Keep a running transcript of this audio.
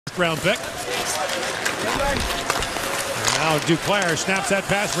round pick. And now Duclair snaps that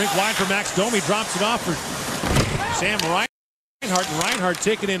pass rink wide for Max Domi, drops it off for Sam Reinhart, and Reinhart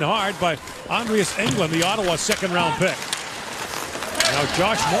taken in hard by Andreas Englund, the Ottawa second-round pick. Now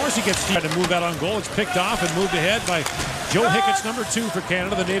Josh Morrissey gets to move that on goal. It's picked off and moved ahead by Joe Hicketts, number 2 for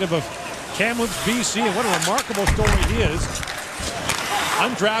Canada, the native of Kamloops, BC. And what a remarkable story he is.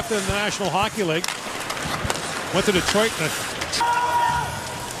 Undrafted in the National Hockey League. Went to Detroit.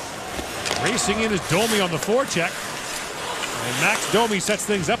 Racing in is Domi on the forecheck. And Max Domi sets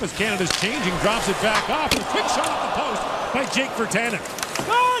things up as Canada's changing, drops it back off. And a quick shot at the post by Jake Virtanen.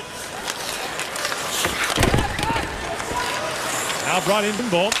 Now brought in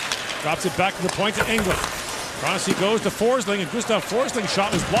Bolt. Drops it back to the point to Englund. Across he goes to Forsling, and Gustav Forsling's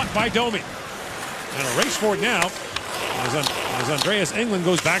shot was blocked by Domi. And a race for it now as Andreas Englund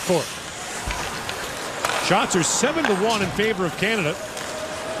goes back for it. Shots are 7-1 in favor of Canada.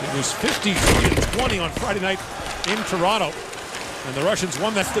 It was 53-20 on Friday night in Toronto. And the Russians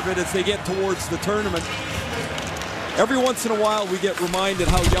won that of it as they get towards the tournament. Every once in a while we get reminded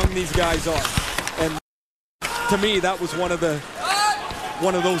how young these guys are. And to me that was one of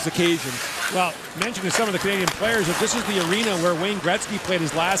those occasions. Well, mentioning to some of the Canadian players that this is the arena where Wayne Gretzky played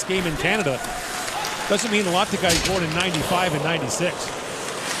his last game in Canada doesn't mean a lot to guys born in 95 and 96.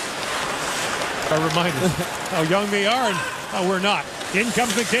 A reminder how young they are and how we're not. In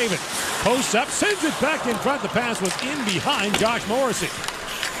comes McDavid. Posts up, sends it back in front. The pass was in behind Josh Morrissey.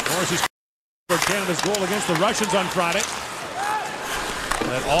 Morrissey scored Canada's goal against the Russians on Friday.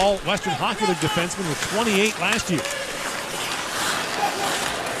 That all Western Hockey League defenseman with 28 last year.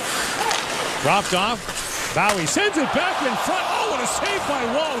 Dropped off. Bowie sends it back in front. Oh, what a save by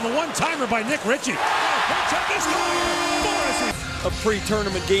Wall and the one-timer by Nick Ritchie. Of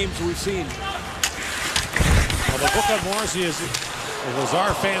pre-tournament games we've seen. Well, the book on Morrissey is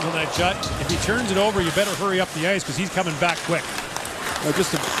Lazar fans on that shot. If he turns it over, you better hurry up the ice because he's coming back quick.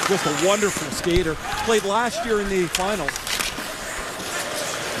 Just a wonderful skater. Played last year in the finals.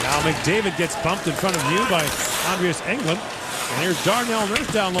 Now McDavid gets bumped in front of you by Andreas Englund. And here's Darnell Nurse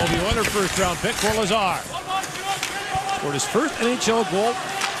down low, the Oilers' first-round pick for Lazar. Scored his first NHL goal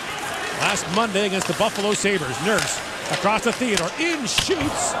last Monday against the Buffalo Sabres. Nurse across the Theodore, in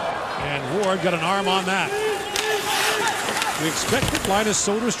shoots, and Ward got an arm on that. We expect that Linus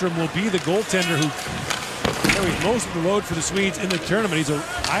Soderstrom will be the goaltender who carries most of the load for the Swedes in the tournament. He's an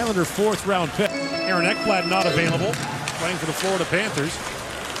Islander 4th-round pick. Aaron Ekblad not available, playing for the Florida Panthers.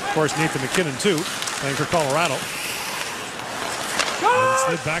 Of course, Nathan McKinnon, too, playing for Colorado. And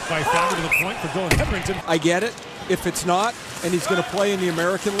slid back by Fowler to the point for Dylan Hetherington. I get it. If it's not, and he's going to play in the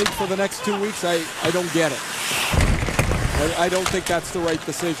American League for the next 2 weeks, I don't get it. I don't think that's the right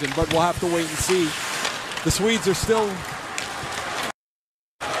decision, but we'll have to wait and see. The Swedes are still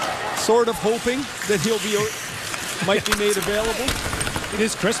sort of hoping that might be made available. It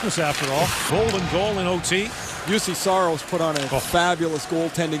is Christmas after all. Golden goal in OT. UC Saros put on a fabulous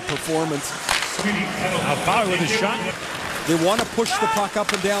goaltending performance. Now Bauer with his shot. They want to push the puck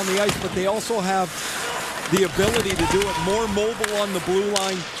up and down the ice, but they also have the ability to do it more mobile on the blue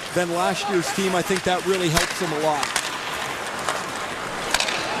line than last year's team. I think that really helps them a lot.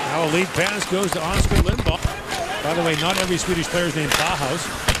 Now a lead pass goes to Oscar Lindblom. By the way, not every Swedish player is named Bauhaus.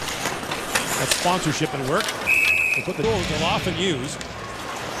 That's sponsorship at work. They put the goals they'll often use.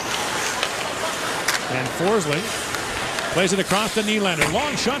 And Forsling plays it across to Nylander.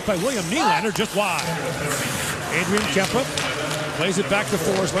 Long shot by William Nylander, just wide. Adrian Kempa plays it back to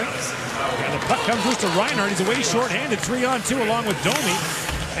Forsling. And the puck comes loose to Reinhart. He's away short-handed, 3-on-2 along with Domi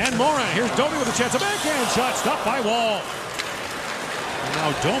and Morin. Here's Domi with a chance. A backhand shot stopped by Wall. And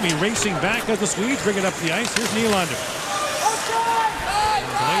now Domi racing back as the Swedes bring it up the ice. Here's Nylander.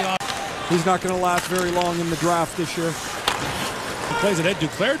 He's not going to last very long in the draft this year. He plays it. Ed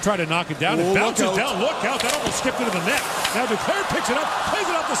Duclair tried to knock it down. It bounces down. Look out. That almost skipped into the net. Now Duclair picks it up, plays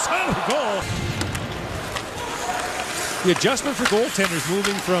it up the side of the goal. The adjustment for goaltenders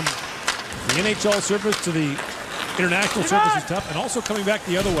moving from the NHL surface to the international surface is tough, and also coming back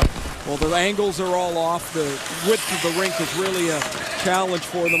the other way. Well, the angles are all off. The width of the rink is really a challenge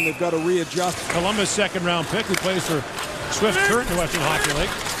for them. They've got to readjust. Columbus second-round pick who plays for Swift Current in the Western Hockey League.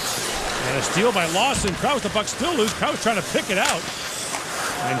 And a steal by Lawson Krause. The puck still loose. Krause trying to pick it out.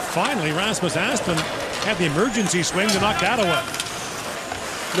 And finally, Rasmus Aspen had the emergency swing to knock that away.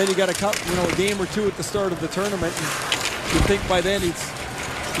 Then you got a game or two at the start of the tournament. And you think by then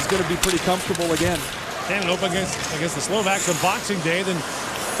he's going to be pretty comfortable again. And open against the Slovaks on Boxing Day, then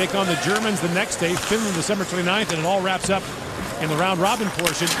take on the Germans the next day, Finland December 29th, and it all wraps up in the round-robin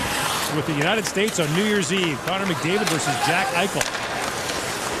portion with the United States on New Year's Eve. Connor McDavid versus Jack Eichel.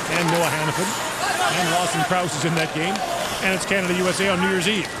 and Noah Hannafin. And Lawson Krause is in that game. And it's Canada-USA on New Year's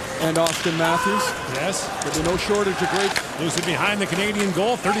Eve. And Austin Matthews. Yes. There'll be no shortage of great. Loose behind the Canadian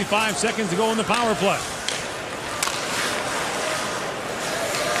goal. 35 seconds to go in the power play.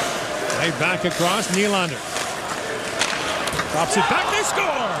 Right back across, Nylander. Drops it back, they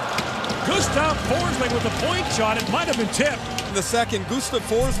score! Gustav Forsling with the point shot. It might have been tipped. In the second, Gustav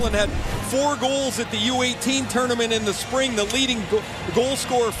Forsling had 4 goals at the U18 tournament in the spring, the leading goal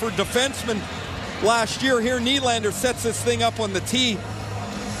scorer for defensemen last year. Here, Nylander sets this thing up on the tee.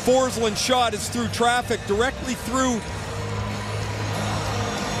 Forsling's shot is through traffic, directly through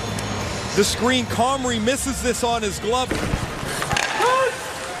the screen. Comrie misses this on his glove. Now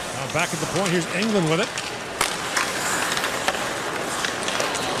back at the point, here's Englund with it.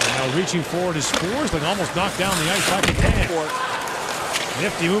 And now reaching forward is Forsling, almost knocked down the ice by Patan.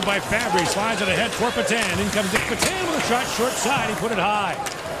 Nifty move by Fabry, slides it ahead for Patan. In comes Dick Patan with a shot short side, he put it high.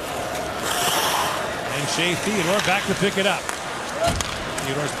 And Shea Theodore back to pick it up.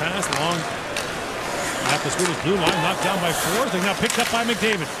 Theodore's pass long at the Swedish blue line, knocked down by Forsling, now picked up by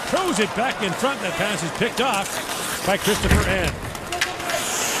McDavid. Throws it back in front, that pass is picked off by Christopher N.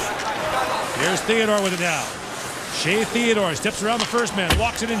 Here's Theodore with it now. Shea Theodore steps around the first man,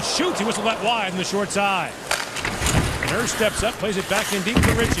 walks it and shoots. He whistled that wide on the short side. Nurse steps up, plays it back in deep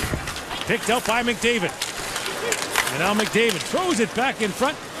to Ritchie. Picked out by McDavid. And now McDavid throws it back in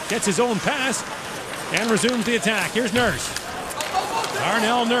front, gets his own pass, and resumes the attack. Here's Nurse.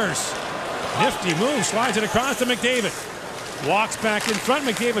 Darnell Nurse. Nifty move, slides it across to McDavid. Walks back in front,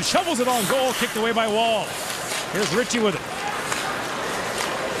 McDavid shovels it on goal, kicked away by Wall. Here's Ritchie with it.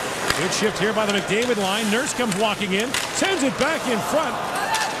 Good shift here by the McDavid line. Nurse comes walking in, sends it back in front,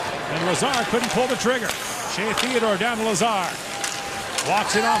 and Lazar couldn't pull the trigger. Shea Theodore down to Lazar.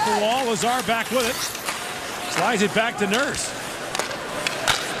 Walks it off the wall, Lazar back with it. Slides it back to Nurse.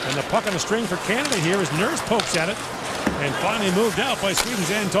 And the puck on the string for Canada here as Nurse pokes at it. And finally moved out by Sweden's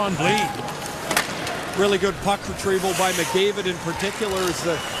Anton Bleed. Really good puck retrieval by McDavid in particular, as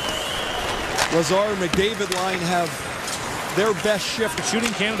the Lazar-McDavid line have their best shift.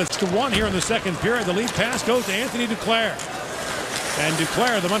 Shooting Canada to 1 here in the second period. The lead pass goes to Anthony Duclair. And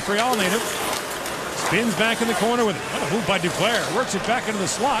Duclair, the Montreal native, spins back in the corner with it. What a move by Duclair. Works it back into the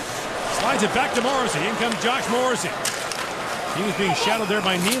slot. Slides it back to Morrissey. In comes Josh Morrissey. He was being shadowed there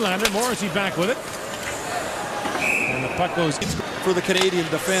by Nylander. Morrissey back with it. And the puck goes for the Canadian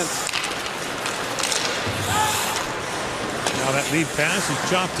defense. Now that lead pass is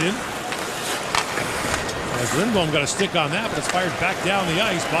chopped in. As Lindblom got a stick on that, but it's fired back down the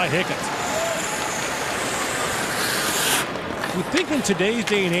ice by Hickett. You think in today's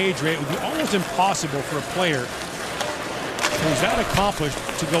day and age, Ray, it would be almost impossible for a player who's that accomplished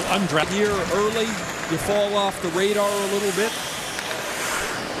to go undrafted. Year early, you fall off the radar a little bit.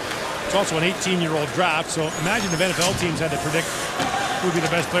 It's also an 18-year-old draft, so imagine if NFL teams had to predict who would be the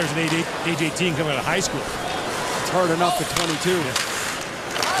best players at age 18 coming out of high school. It's hard enough at 22. Yeah.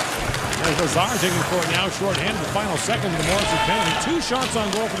 There's Lazar taking for it now, short-handed, the final second of the Morrissey penalty. 2 shots on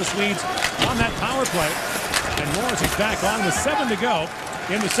goal for the Swedes on that power play. And Morrissey's back on with 7 to go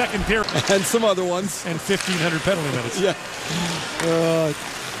in the second period. And some other ones. And 1,500 penalty minutes. Yeah.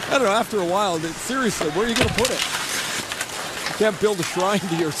 I don't know, after a while, seriously, where are you going to put it? You can't build a shrine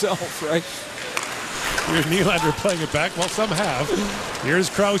to yourself, right? Here's Nylander playing it back. Well, some have. Here's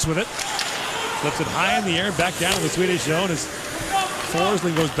Krause with it. Flips it high in the air, back down to the Swedish zone as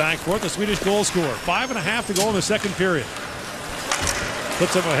Forsling goes back for it, the Swedish goal scorer. 5.5 to go in the second period.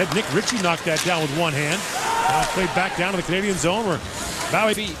 Flips up ahead. Nick Ritchie knocked that down with one hand. Now played back down to the Canadian zone where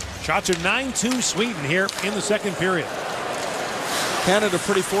Bowie. Shots are 9-2 Sweden here in the second period. Canada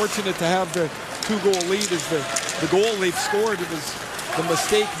pretty fortunate to have the 2-goal lead as the goal they've scored. It was the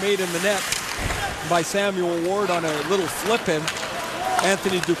mistake made in the net by Samuel Ward on a little flip-in.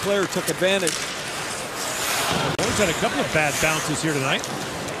 Anthony Duclair took advantage. Ward's had a couple of bad bounces here tonight.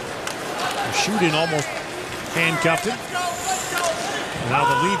 The shoot-in almost handcuffed him. Now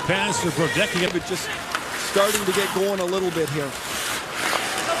the lead pass for Brodecki. But just starting to get going a little bit here.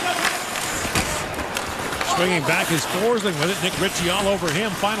 Swinging back is Forsling with it. Nick Ritchie all over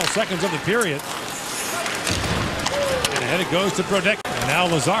him. Final seconds of the period. And ahead it goes to Brodecki. And now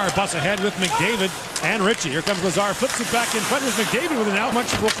Lazar busts ahead with McDavid and Ritchie. Here comes Lazar, flips it back in front. There's McDavid with it now. Much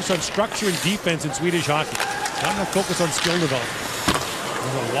focus on structure and defense in Swedish hockey. Not enough focus on skill development.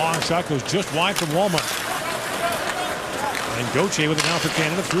 There's a long shot, goes just wide from Walmart. And Gauthier with it now for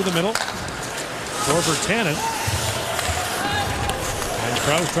Canada through the middle. For Bertanen. And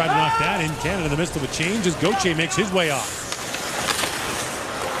Krause tried to knock that in. Canada in the midst of a change as Gauthier makes his way off.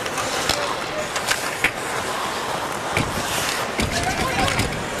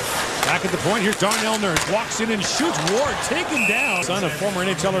 Back at the point, here's Darnell Nurse. Walks in and shoots. Ward taken down. Son of former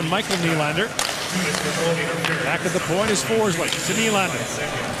NHLer Michael Nylander. Back at the point is Forsling to Nylander.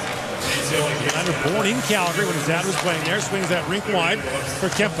 Nylander born in Calgary when his dad was playing there. Swings that rink wide for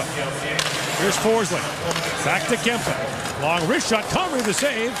Kempa. Here's Forsling. Back to Kempa. Long wrist shot. Connery the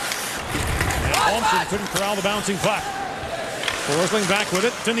save. And Holmstrom couldn't corral the bouncing puck. Forsling back with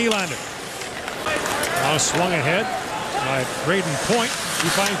it to Nylander. Now swung ahead by Braden Point. He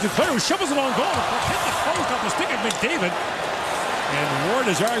finds Duclair, who shovels it on goal. Hit the post off the stick of McDavid. And Ward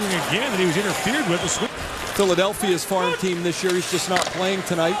is arguing again that he was interfered with. Philadelphia's farm team this year, he's just not playing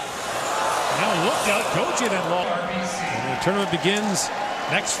tonight. Now look out, coaching that ball. And the tournament begins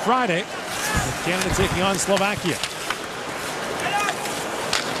next Friday with Canada taking on Slovakia.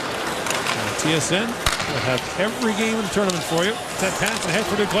 And TSN will have every game in the tournament for you. That pass ahead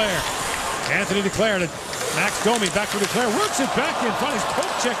for Duclair. Anthony Duclair to Max Domi, back for Duclair, works it back in front. He's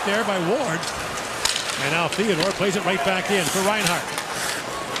poke checked there by Ward. And now Theodore plays it right back in for Reinhart.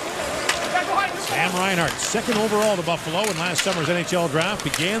 Sam Reinhart, second overall to Buffalo in last summer's NHL draft,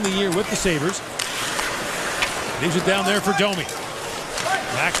 began the year with the Sabres. Leaves it down there for Domi.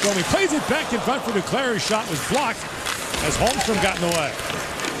 Max Domi plays it back in front for Duclair. His shot was blocked as Holmstrom got in the way.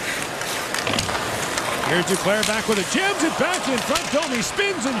 Here's Duclair back with it, jams it back in front. Domi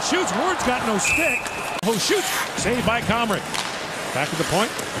spins and shoots. Ward's got no stick. Oh, shoots. Saved by Comrie. Back at the point.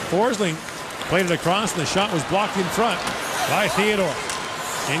 Forsling played it across, and the shot was blocked in front by Theodore.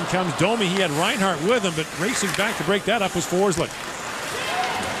 In comes Domi. He had Reinhart with him, but racing back to break that up was Forsling.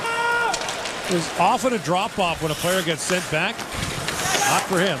 There's often a drop-off when a player gets sent back. Not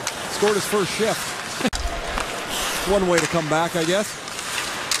for him. Scored his first shift. One way to come back, I guess.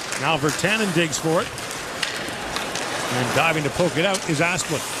 Now Virtanen digs for it. And diving to poke it out is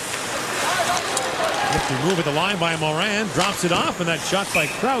Asplund. Lifted move at the line by Moran. Drops it off, and that shot by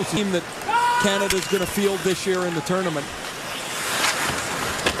Krause. Team that Canada's going to field this year in the tournament.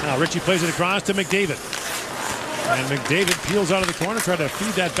 Now Ritchie plays it across to McDavid. And McDavid peels out of the corner, trying to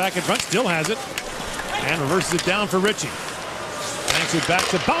feed that back in front. Still has it. And reverses it down for Ritchie. Banks it back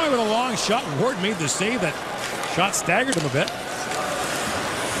to Bauer with a long shot. Ward made the save. That shot staggered him a bit.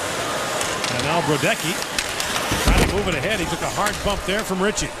 And now Brodecki trying to move it ahead. He took a hard bump there from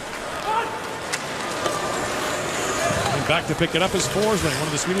Ritchie. And back to pick it up is Forsling, one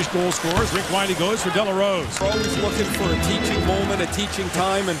of the Swedish goal scorers. Rick White, he goes for De La Rose. We're always looking for a teaching moment, a teaching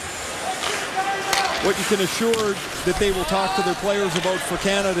time, and what you can assure that they will talk to their players about for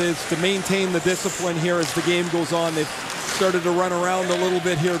Canada is to maintain the discipline here as the game goes on. They've started to run around a little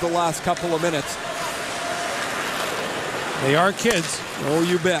bit here the last couple of minutes. They are kids. Oh,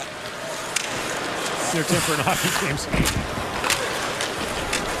 you bet. Their temper in hockey games.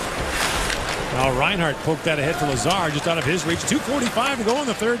 Now Reinhart poked that ahead for Lazar, just out of his reach. 2:45 to go in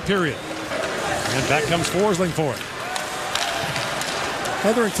the third period. And back comes Forsling for it.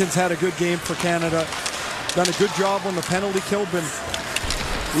 Hetherington's had a good game for Canada. Done a good job on the penalty kill. Been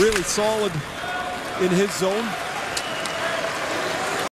really solid in his zone.